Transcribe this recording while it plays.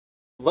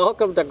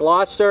Welcome to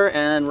Gloucester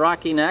and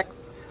Rocky Neck,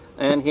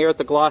 and here at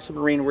the Gloucester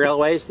Marine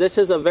Railways. This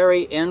is a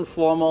very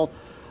informal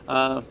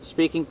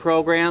speaking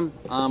program.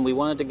 We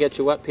wanted to get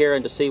you up here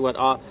and to see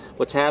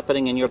what's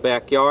happening in your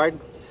backyard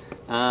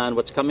and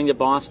what's coming to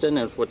Boston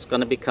and what's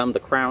going to become the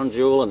crown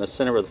jewel in the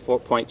center of the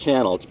 4-Point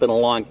Channel. It's been a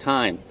long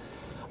time.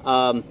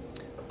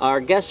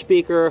 Our guest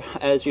speaker,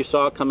 as you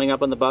saw coming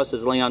up on the bus,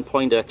 is Leon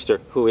Poindexter,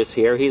 who is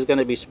here. He's going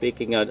to be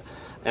speaking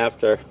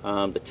after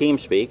the team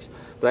speaks.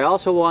 But I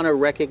also want to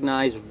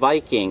recognize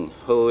Viking,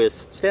 who is,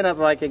 stand up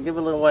Viking, give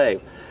a little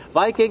wave.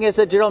 Viking is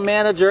the general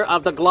manager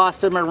of the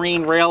Gloucester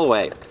Marine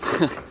Railway,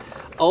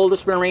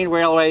 oldest marine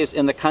railways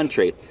in the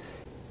country.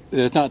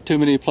 There's not too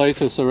many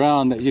places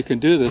around that you can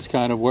do this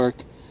kind of work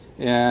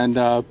and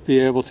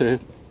be able to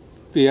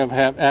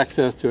have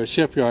access to a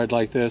shipyard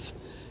like this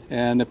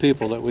and the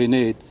people that we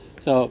need.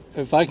 So,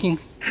 Viking,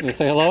 you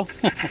say hello?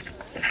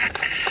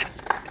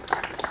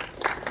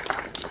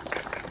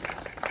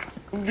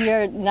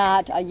 We're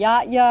not a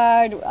yacht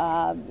yard,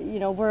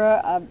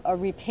 we're a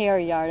repair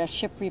yard, a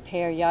ship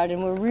repair yard,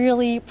 and we're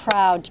really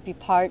proud to be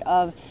part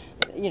of,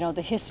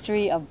 the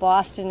history of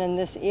Boston and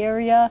this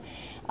area.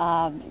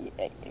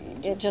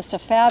 It's just a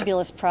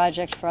fabulous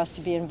project for us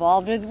to be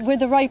involved with. We're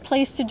the right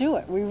place to do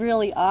it. We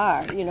really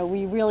are.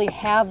 We really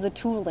have the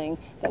tooling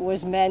that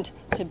was meant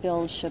to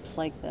build ships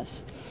like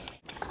this.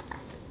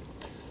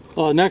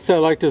 Well, next I'd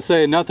like to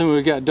say nothing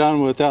would get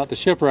done without the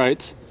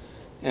shipwrights.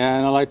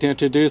 And I'd like to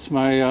introduce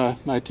my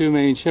my two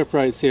main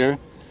shipwrights here,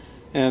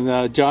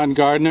 and John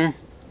Gardner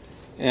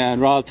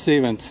and Rob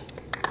Stevens.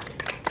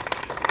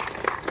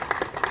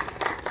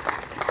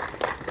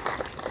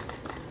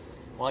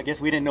 Well, I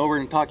guess we didn't know we were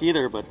going to talk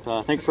either, but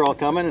thanks for all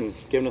coming and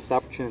giving us the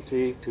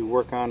opportunity to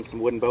work on some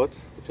wooden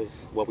boats, which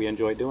is what we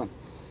enjoy doing.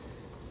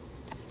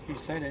 He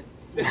said it.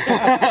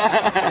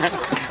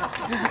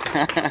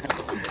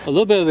 A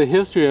little bit of the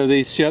history of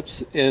these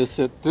ships is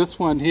that this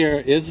one here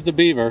is the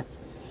Beaver.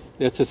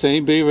 It's the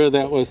same Beaver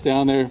that was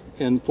down there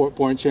in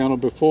 4-Point Channel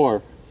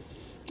before.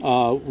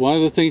 One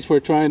of the things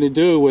we're trying to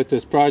do with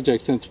this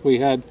project, since we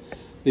had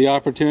the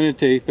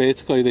opportunity,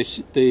 basically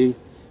the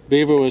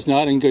Beaver was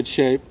not in good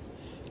shape,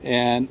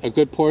 and a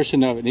good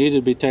portion of it needed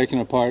to be taken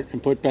apart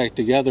and put back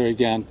together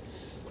again.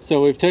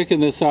 So we've taken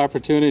this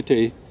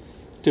opportunity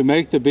to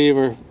make the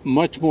Beaver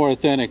much more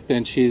authentic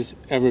than she's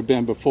ever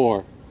been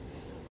before.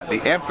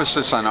 The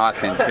emphasis on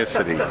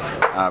authenticity,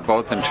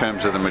 both in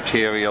terms of the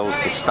materials,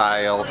 the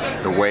style,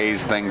 the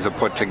ways things are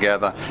put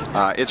together,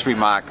 it's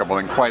remarkable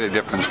and quite a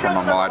difference from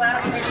a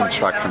modern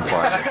construction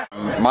project.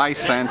 My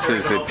sense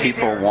is that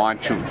people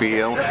want to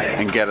feel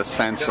and get a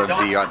sense of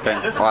the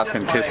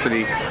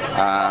authenticity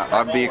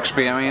of the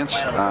experience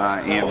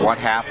and what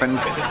happened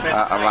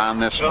around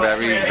this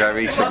very,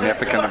 very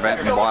significant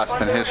event in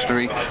Boston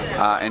history,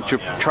 and to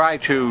try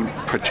to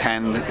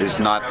pretend is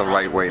not the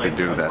right way to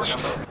do this.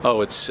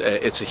 Oh, it's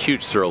a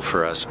huge thrill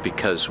for us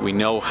because we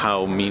know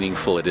how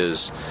meaningful it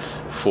is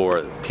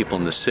for people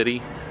in the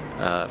city,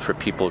 for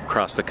people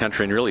across the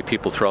country, and really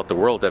people throughout the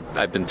world.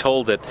 I've been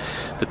told that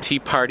the Tea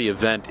Party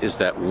event is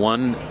that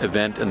one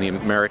event in the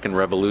American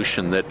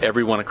Revolution that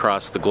everyone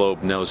across the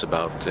globe knows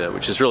about,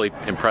 which is really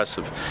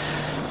impressive.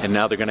 And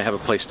now they're going to have a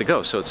place to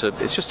go. So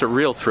it's just a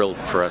real thrill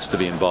for us to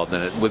be involved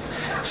in it with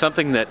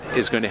something that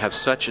is going to have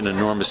such an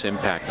enormous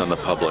impact on the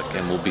public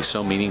and will be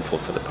so meaningful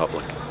for the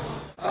public.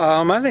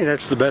 I think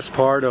that's the best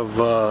part of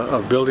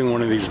building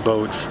one of these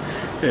boats.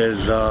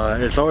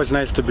 It's always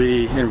nice to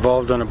be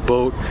involved on a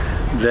boat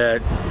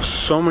that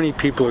so many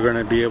people are going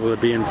to be able to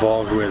be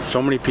involved with.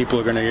 So many people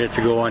are going to get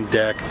to go on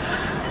deck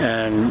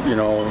and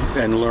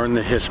and learn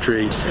the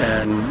history.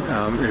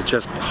 And it's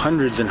just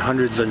hundreds and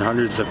hundreds and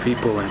hundreds of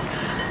people, and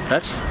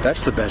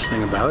that's the best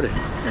thing about it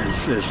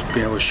is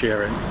being able to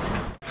share it.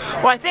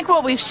 Well, I think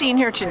what we've seen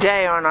here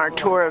today on our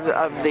tour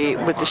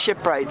with the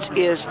shipwrights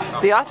is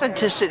the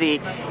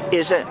authenticity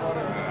is an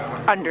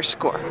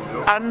underscore.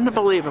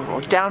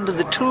 Unbelievable. Down to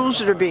the tools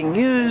that are being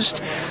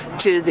used,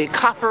 to the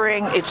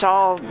coppering, it's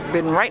all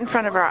been right in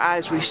front of our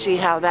eyes. We see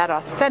how that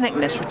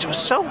authenticness, which was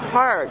so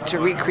hard to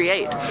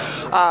recreate,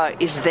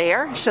 is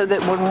there, so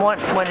that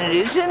when it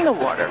is in the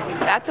water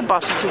at the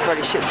Boston Tea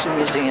Party Ships and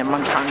Museum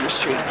on Congress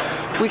Street,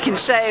 we can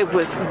say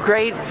with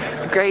great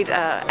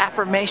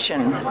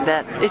affirmation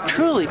that it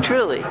truly,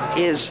 truly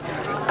is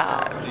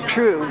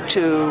true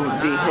to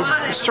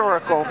the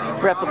historical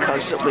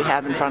replicas that we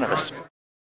have in front of us.